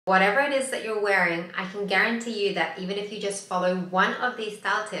Whatever it is that you're wearing, I can guarantee you that even if you just follow one of these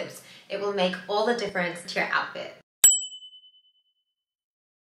style tips, it will make all the difference to your outfit.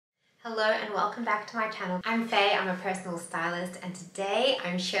 Hello and welcome back to my channel. I'm Faye, I'm a personal stylist, and today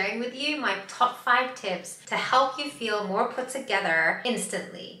I'm sharing with you my top 5 tips to help you feel more put together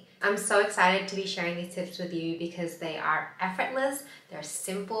instantly. I'm so excited to be sharing these tips with you because they are effortless, they're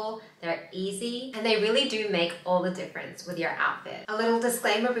simple, they're easy, and they really do make all the difference with your outfit. A little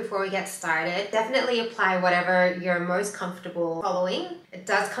disclaimer before we get started, definitely apply whatever you're most comfortable following. It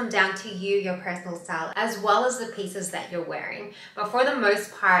does come down to you, your personal style, as well as the pieces that you're wearing. But for the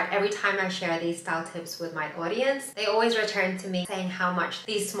most part, every time I share these style tips with my audience, they always return to me saying how much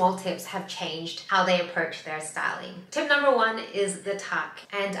these small tips have changed how they approach their styling. Tip number 1 is the tuck.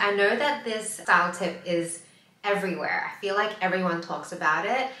 And I know that this style tip is everywhere. I feel like everyone talks about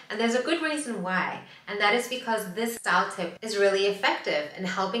it, and there's a good reason why, and that is because this style tip is really effective in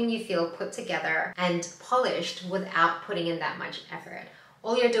helping you feel put together and polished without putting in that much effort.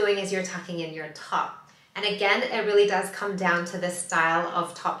 All you're doing is you're tucking in your top. And again, it really does come down to the style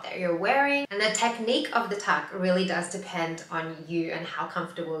of top that you're wearing, and the technique of the tuck really does depend on you and how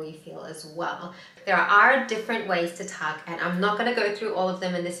comfortable you feel as well. There are different ways to tuck, and I'm not going to go through all of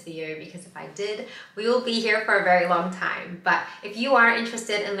them in this video because if I did, we will be here for a very long time. But if you are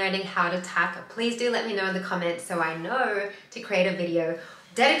interested in learning how to tuck, please do let me know in the comments so I know to create a video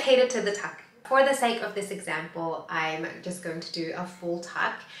dedicated to the tuck. For the sake of this example, I'm just going to do a full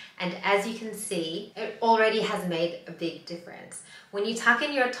tuck, and as you can see, it already has made a big difference. When you tuck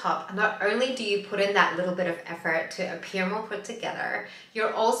in your top, not only do you put in that little bit of effort to appear more put together,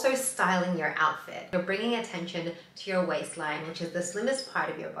 you're also styling your outfit. You're bringing attention to your waistline, which is the slimmest part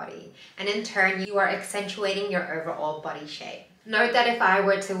of your body, and in turn, you are accentuating your overall body shape. Note that if I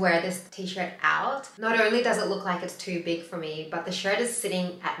were to wear this t-shirt out, not only does it look like it's too big for me, but the shirt is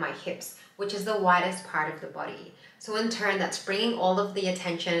sitting at my hips, which is the widest part of the body. So in turn, that's bringing all of the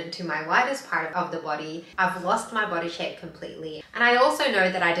attention to my widest part of the body. I've lost my body shape completely. And I also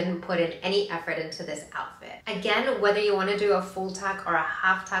know that I didn't put in any effort into this outfit. Again, whether you want to do a full tuck or a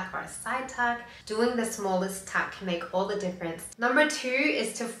half tuck or a side tuck, doing the smallest tuck can make all the difference. Number 2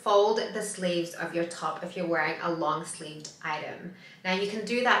 is to fold the sleeves of your top if you're wearing a long sleeved item. Now you can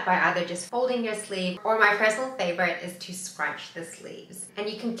do that by either just folding your sleeve, or my personal favorite is to scrunch the sleeves. And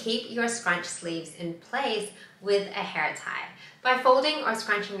you can keep your scrunch sleeves in place with a hair tie. By folding or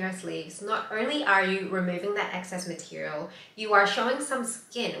scrunching your sleeves, not only are you removing that excess material, you are showing some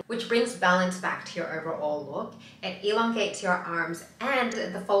skin, which brings balance back to your overall look. It elongates your arms, and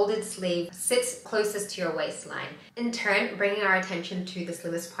the folded sleeve sits closest to your waistline, in turn bringing our attention to the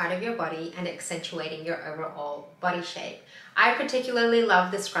slimmest part of your body and accentuating your overall body shape. I particularly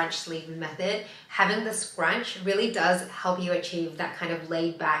love the scrunch sleeve method. Having the scrunch really does help you achieve that kind of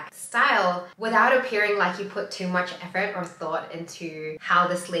laid back style without appearing like you put too much effort or thought into how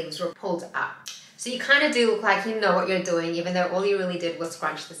the sleeves were pulled up. So you kind of do look like you know what you're doing, even though all you really did was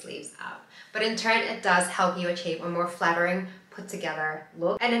scrunch the sleeves up. But in turn, it does help you achieve a more flattering, put together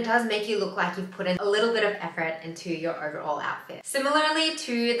look, and it does make you look like you've put in a little bit of effort into your overall outfit. Similarly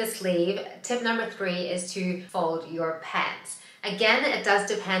to the sleeve, tip number 3 is to fold your pants. Again, it does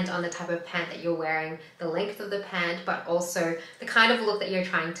depend on the type of pant that you're wearing, the length of the pant, but also the kind of look that you're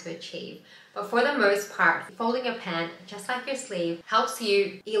trying to achieve. But for the most part, folding a pant, just like your sleeve, helps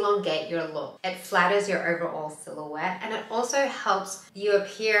you elongate your look. It flatters your overall silhouette, and it also helps you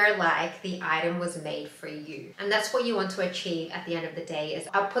appear like the item was made for you. And that's what you want to achieve at the end of the day, is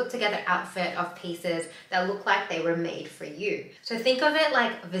a put together outfit of pieces that look like they were made for you. So think of it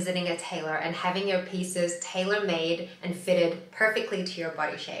like visiting a tailor and having your pieces tailor-made and fitted perfectly to your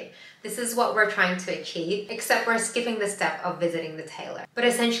body shape. This is what we're trying to achieve, except we're skipping the step of visiting the tailor. But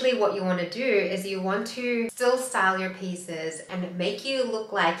essentially what you want to do is you want to still style your pieces and make you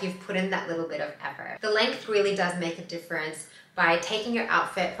look like you've put in that little bit of effort. The length really does make a difference by taking your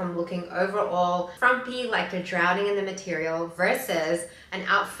outfit from looking overall frumpy, like you're drowning in the material, versus an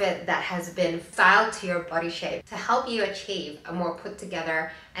outfit that has been styled to your body shape to help you achieve a more put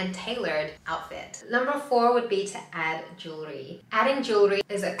together and tailored outfit. Number 4 would be to add jewelry. Adding jewelry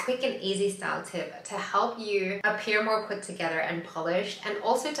is a quick and easy style tip to help you appear more put together and polished, and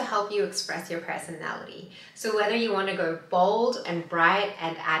also to help you express your personality. So whether you want to go bold and bright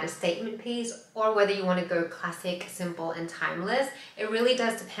and add a statement piece, or whether you want to go classic, simple, and timeless, it really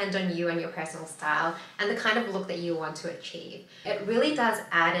does depend on you and your personal style and the kind of look that you want to achieve. It really does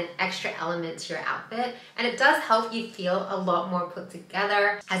add an extra element to your outfit, and it does help you feel a lot more put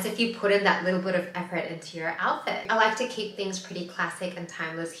together as if you put in that little bit of effort into your outfit. I like to keep things pretty classic and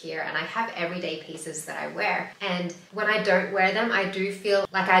timeless here, and I have everyday pieces that I wear. And when I don't wear them, I do feel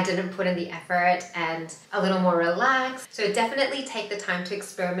like I didn't put in the effort and a little more relaxed. So definitely take the time to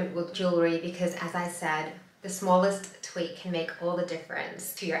experiment with jewelry, because as I said, the smallest tweak can make all the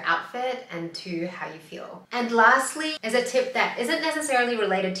difference to your outfit and to how you feel. And lastly is a tip that isn't necessarily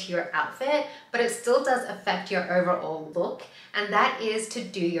related to your outfit, but it still does affect your overall look, and that is to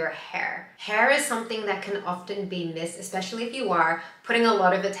do your hair. Hair is something that can often be missed, especially if you are putting a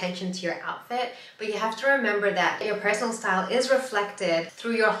lot of attention to your outfit, but you have to remember that your personal style is reflected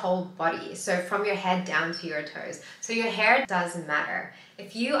through your whole body, so from your head down to your toes. So your hair does matter.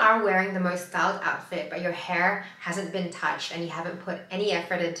 If you are wearing the most styled outfit but your hair hasn't been touched and you haven't put any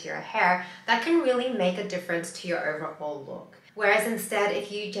effort into your hair, that can really make a difference to your overall look. Whereas instead,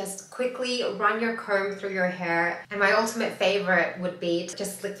 if you just quickly run your comb through your hair, and my ultimate favorite would be to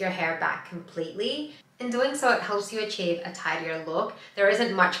just slick your hair back completely. In doing so, it helps you achieve a tidier look. There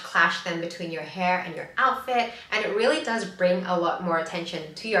isn't much clash then between your hair and your outfit, and it really does bring a lot more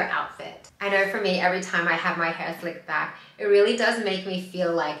attention to your outfit. I know for me, every time I have my hair slicked back, it really does make me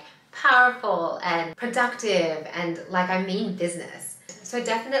feel like powerful and productive and like I mean business. So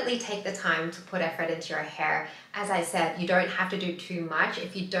definitely take the time to put effort into your hair. As I said, you don't have to do too much.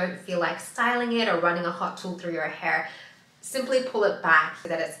 If you don't feel like styling it or running a hot tool through your hair, simply pull it back so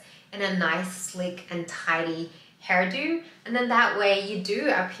that it's in a nice, sleek and tidy hairdo, and then that way you do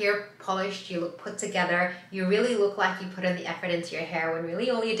appear polished, you look put together, you really look like you put in the effort into your hair when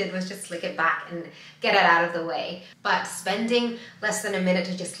really all you did was just slick it back and get it out of the way. But spending less than a minute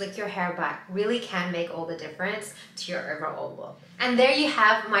to just slick your hair back really can make all the difference to your overall look. And there you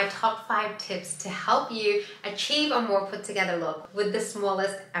have my top 5 tips to help you achieve a more put together look with the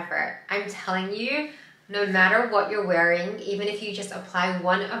smallest effort. I'm telling you, no matter what you're wearing, even if you just apply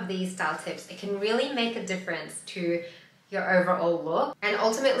one of these style tips, it can really make a difference to your overall look and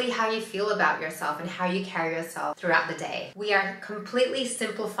ultimately how you feel about yourself and how you carry yourself throughout the day. We are completely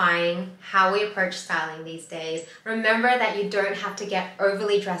simplifying how we approach styling these days. Remember that you don't have to get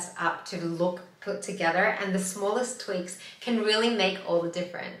overly dressed up to look put together, and the smallest tweaks can really make all the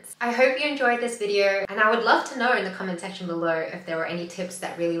difference. I hope you enjoyed this video, and I would love to know in the comment section below if there were any tips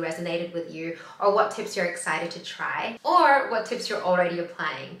that really resonated with you, or what tips you're excited to try, or what tips you're already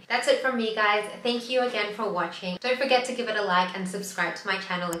applying. That's it from me, guys. Thank you again for watching. Don't forget to give it a like and subscribe to my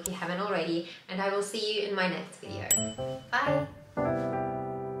channel if you haven't already, and I will see you in my next video. Bye!